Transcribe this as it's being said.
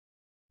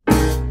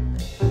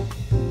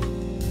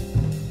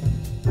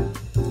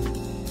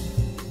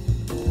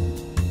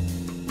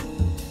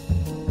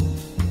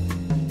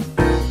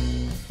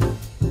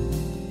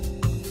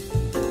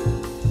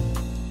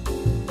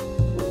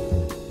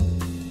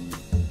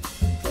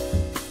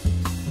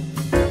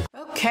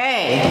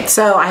Okay,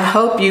 so I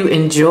hope you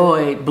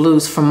enjoyed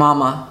Blues for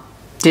Mama.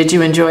 Did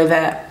you enjoy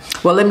that?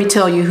 Well, let me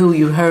tell you who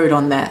you heard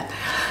on that.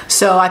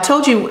 So I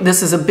told you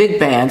this is a big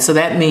band, so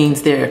that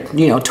means there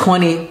are,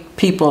 20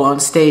 people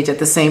on stage at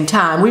the same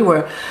time.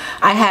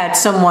 I had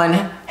someone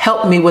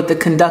help me with the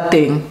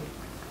conducting,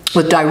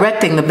 with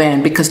directing the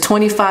band, because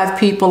 25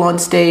 people on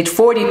stage,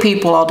 40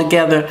 people all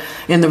together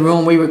in the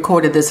room. We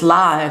recorded this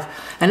live,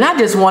 and I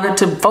just wanted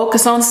to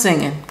focus on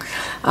singing.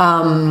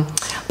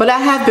 But I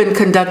have been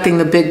conducting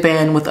the big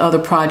band with other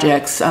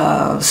projects, so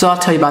I'll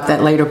tell you about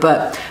that later.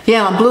 But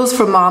yeah, on Blues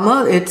for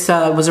Mama, it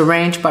was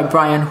arranged by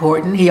Brian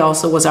Horton. He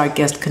also was our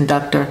guest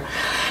conductor.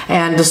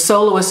 And the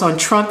soloist on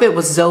trumpet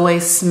was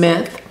Zoe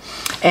Smith.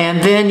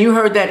 And then you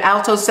heard that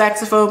alto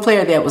saxophone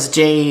player. That was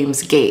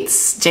James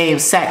Gates,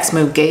 James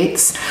Saxmo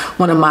Gates,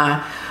 one of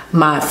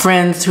my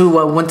friends who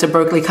went to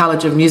Berklee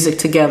College of Music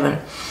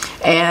together.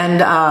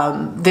 And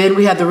then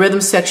we had the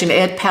rhythm section,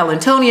 Ed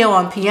Palantonio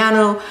on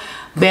piano,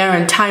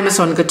 Baron Tymas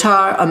on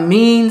guitar,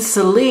 Ameen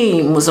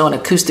Saleem was on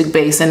acoustic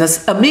bass. And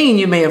Ameen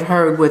you may have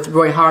heard with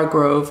Roy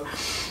Hargrove.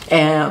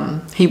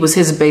 He was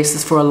his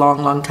bassist for a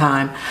long, long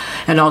time,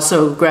 and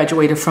also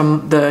graduated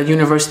from the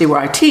university where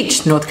I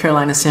teach, North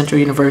Carolina Central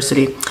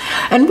University.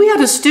 And we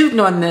had a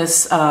student on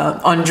this,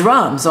 on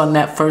drums on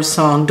that first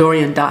song,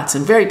 Dorian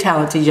Dotson, very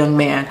talented young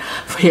man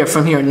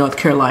from here in North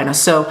Carolina.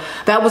 So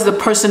that was the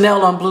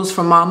personnel on Blues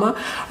for Mama.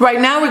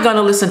 Right now we're going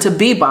to listen to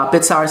Bebop.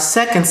 It's our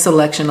second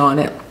selection on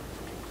it.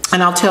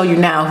 And I'll tell you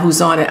now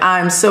who's on it.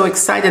 I'm so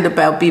excited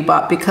about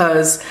Bebop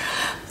because,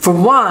 for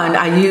one,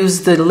 I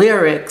used the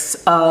lyrics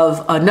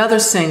of another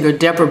singer.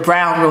 Deborah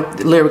Brown wrote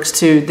the lyrics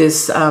to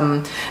this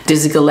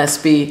Dizzy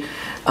Gillespie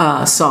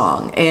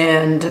song.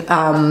 And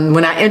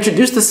when I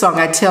introduced the song,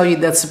 I tell you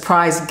that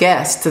surprise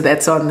guest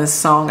that's on this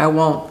song. I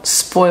won't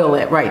spoil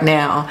it right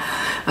now.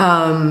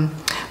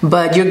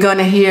 But you're going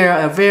to hear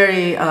a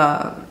very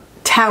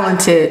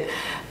talented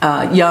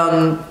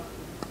young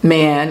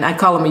man. I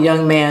call him a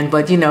young man,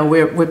 but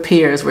we're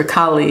peers, we're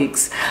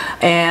colleagues,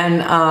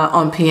 and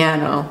on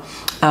piano.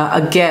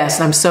 A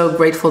guest. I'm so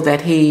grateful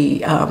that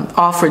he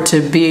offered to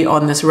be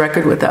on this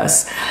record with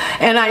us.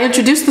 And I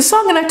introduced the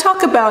song and I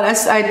talk about,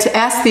 I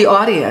ask the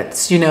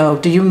audience,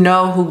 do you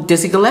know who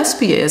Dizzy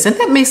Gillespie is? And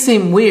that may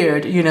seem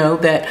weird,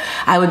 that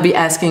I would be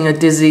asking a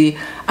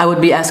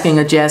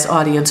jazz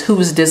audience, who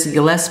is Dizzy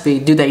Gillespie?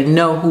 Do they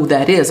know who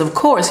that is? Of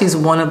course, he's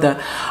one of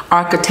the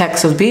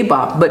architects of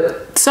bebop,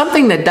 but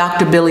something that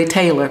Dr. Billy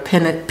Taylor,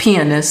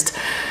 pianist,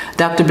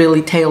 Dr.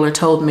 Billy Taylor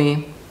told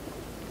me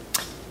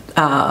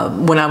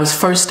when I was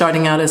first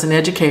starting out as an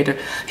educator,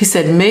 he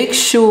said, make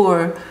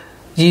sure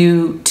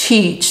you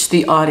teach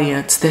the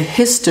audience the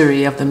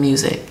history of the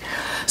music.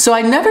 So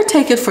I never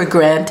take it for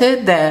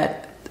granted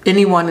that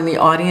everyone in the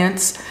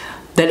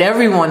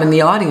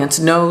audience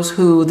knows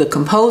who the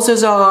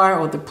composers are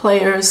or the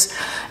players.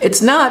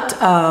 It's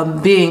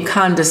not being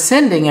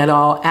condescending at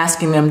all,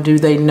 asking them, do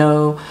they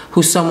know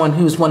who's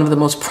one of the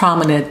most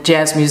prominent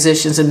jazz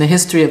musicians in the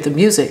history of the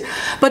music?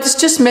 But it's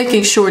just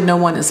making sure no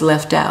one is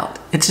left out.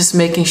 It's just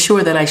making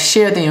sure that I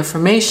share the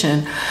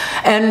information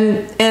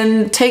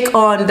and take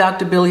on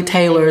Dr. Billy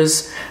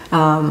Taylor's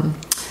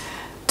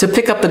to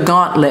pick up the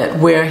gauntlet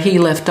where he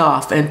left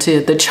off, and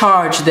the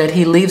charge that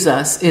he leaves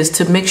us is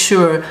to make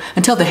sure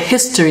and tell the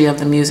history of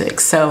the music.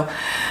 So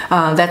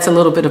that's a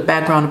little bit of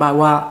background about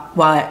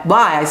why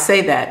I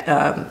say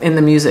that in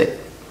the music.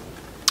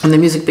 And the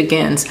music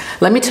begins.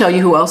 Let me tell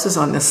you who else is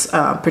on this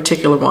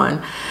particular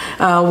one.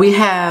 We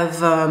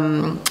have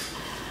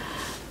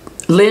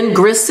Lynn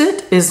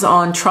Grissett is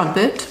on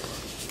trumpet.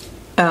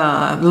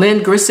 Lynn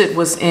Grissett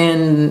was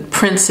in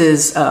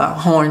Prince's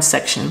horn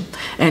section,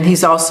 and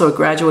he's also a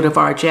graduate of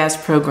our jazz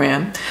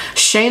program.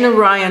 Shana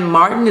Ryan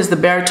Martin is the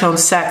baritone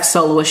sax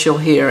soloist you'll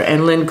hear,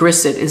 and Lynn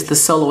Grissett is the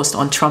soloist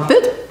on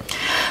trumpet.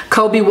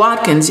 Kobie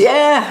Watkins,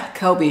 yeah,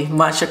 Kobie,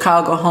 my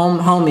Chicago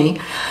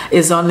homie,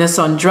 is on this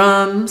on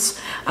drums.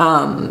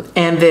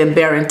 And then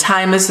Baron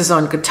Tymas is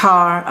on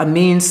guitar.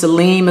 Ameen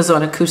Saleem is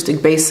on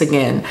acoustic bass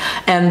again.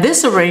 And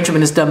this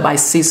arrangement is done by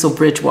Cecil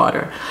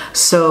Bridgewater.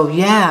 So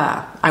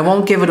yeah, I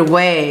won't give it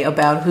away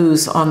about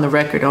who's on the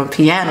record on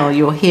piano.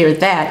 You'll hear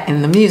that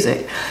in the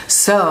music.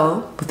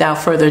 So without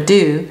further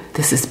ado,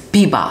 this is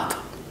Bebop.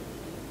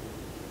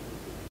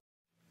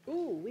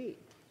 Ooh,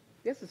 wait,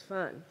 this is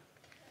fun.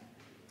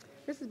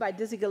 This is by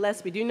Dizzy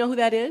Gillespie. Do you know who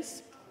that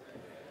is?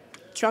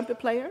 Trumpet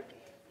player.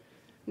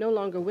 No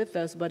longer with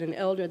us, but an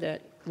elder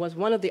that was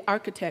one of the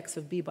architects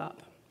of bebop.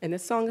 And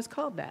this song is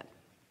called that.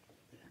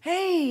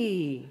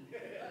 Hey!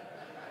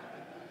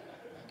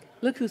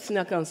 Look who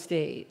snuck on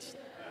stage.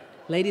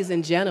 Ladies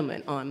and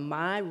gentlemen, on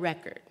my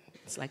record.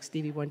 It's like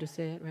Stevie Wonder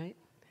said, right?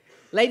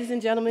 Ladies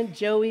and gentlemen,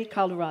 Joey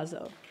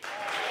Calderazzo.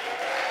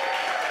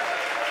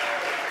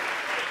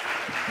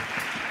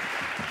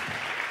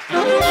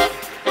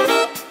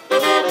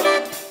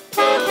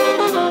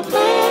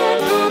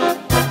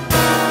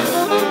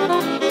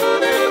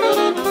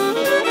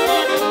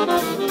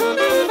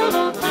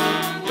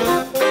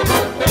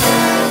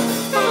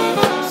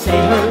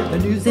 The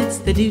news, it's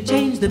the do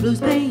change, the blues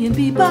playing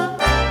bebop.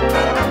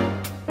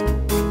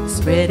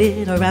 spread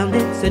it around,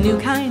 it's a new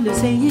kind of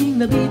saying,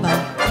 the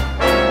bebop.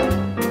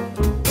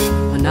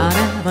 We're not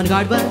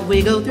avant-garde, but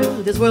we go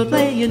through this world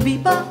playing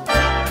bebop.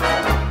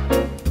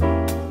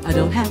 I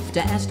don't have to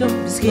ask,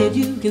 don't be scared,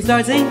 you can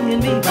start singing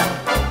bebop.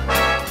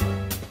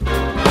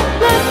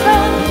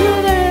 Listen to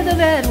the rhythm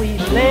that we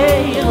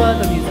play and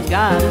what the music's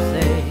gotta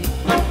say.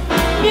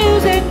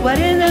 Music, what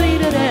is the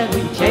leader that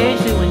we change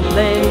to when you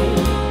play?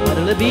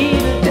 What'll it be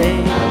today?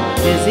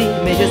 Dizzy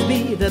may just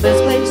be the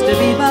best place to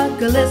be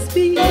vodka, let's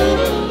be.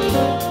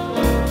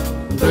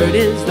 Bird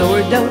is the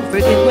word, don't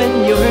forget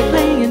when you heard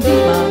playing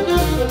bebop.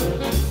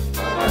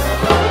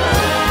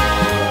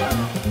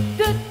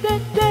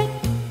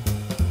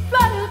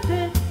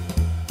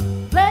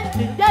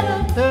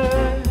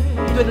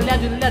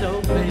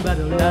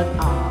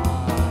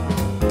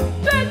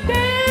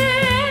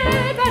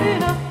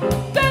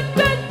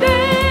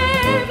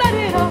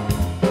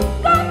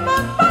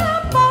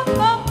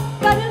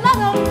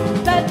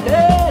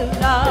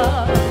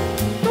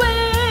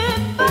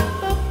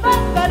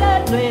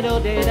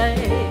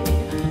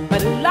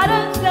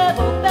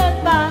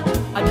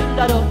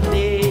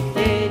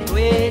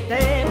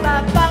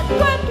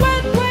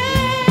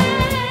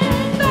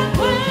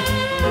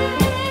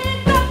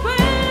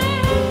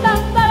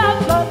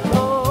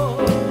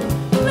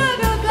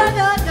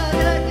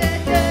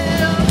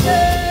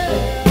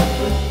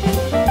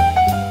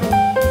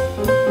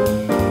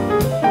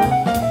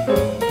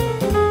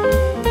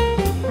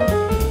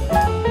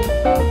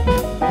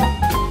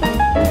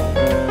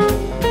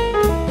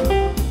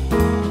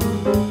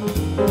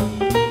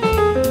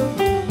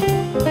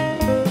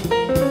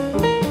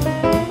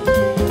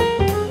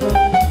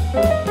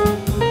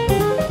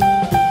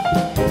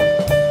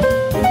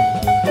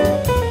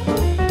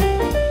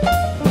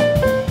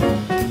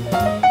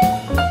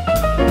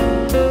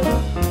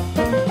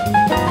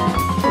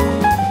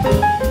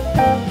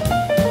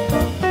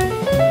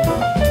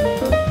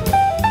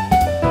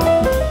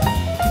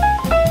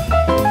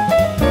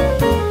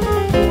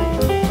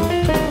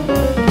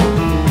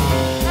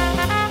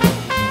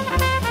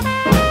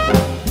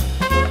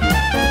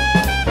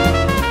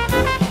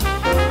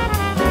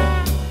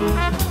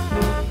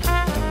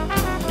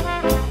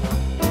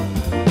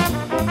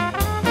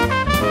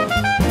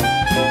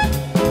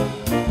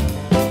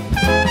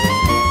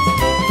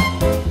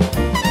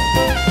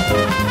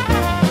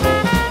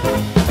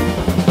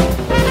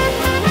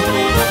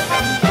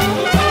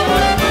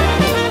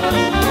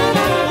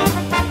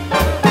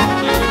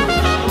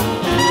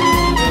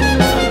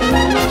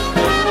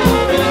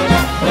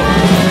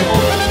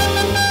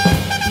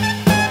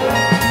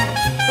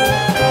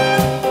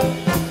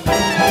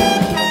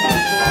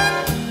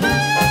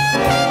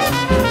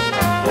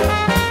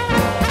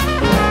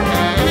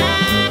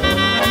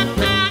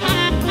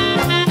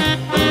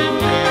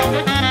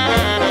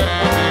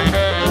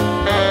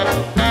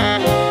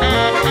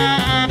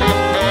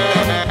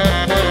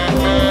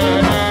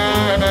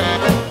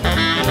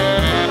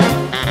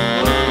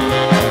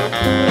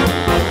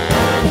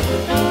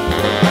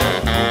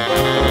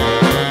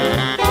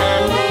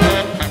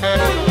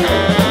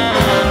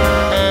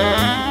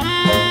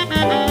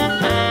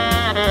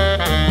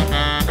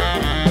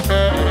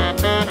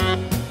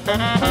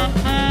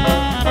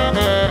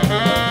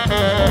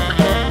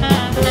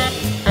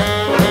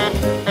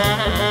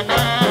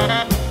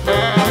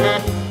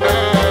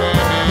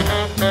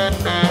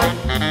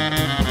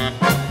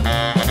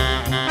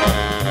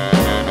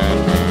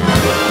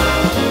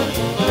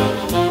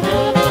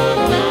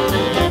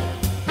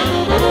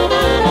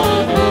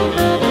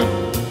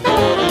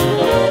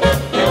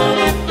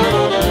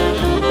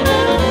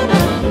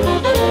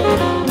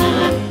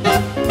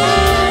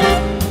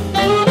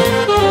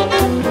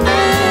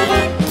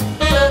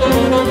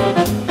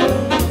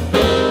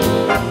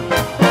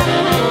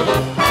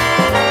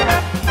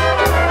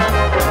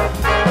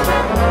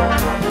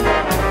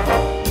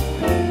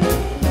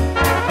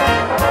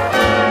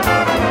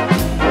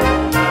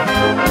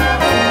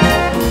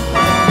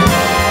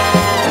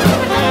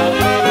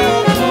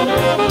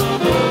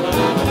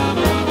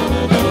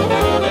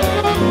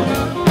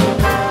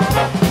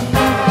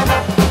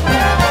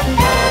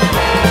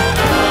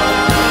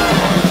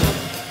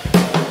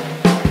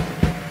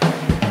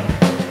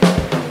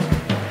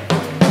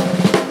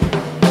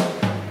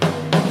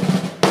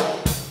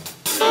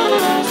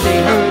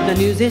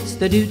 It's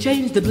the new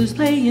change, the blues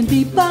playing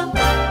bebop.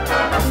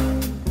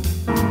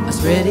 I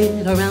spread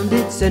it around,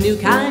 it's a new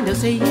kind of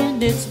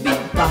saying, it's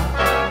bebop.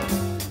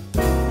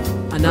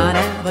 I'm not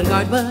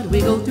avant-garde, but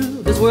we go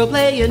through this world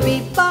playing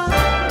bebop.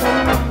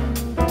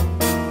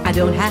 I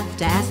don't have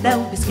to ask,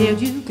 don't be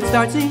scared, you can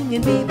start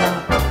singing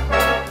bebop.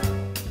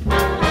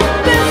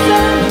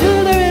 Listen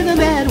to the rhythm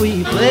that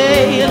we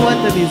play and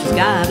what the music's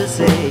gotta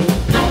say.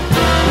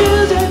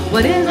 Music,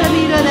 what is the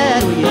meter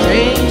that we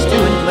change to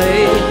and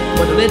play?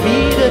 What'll it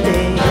be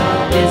today?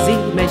 Dizzy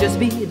may just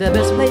be the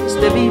best place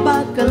to be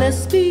vodka,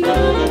 let's be. A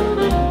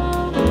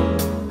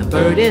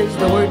bird is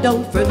the word,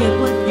 don't forget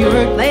what you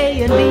heard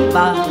playing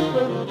bebop.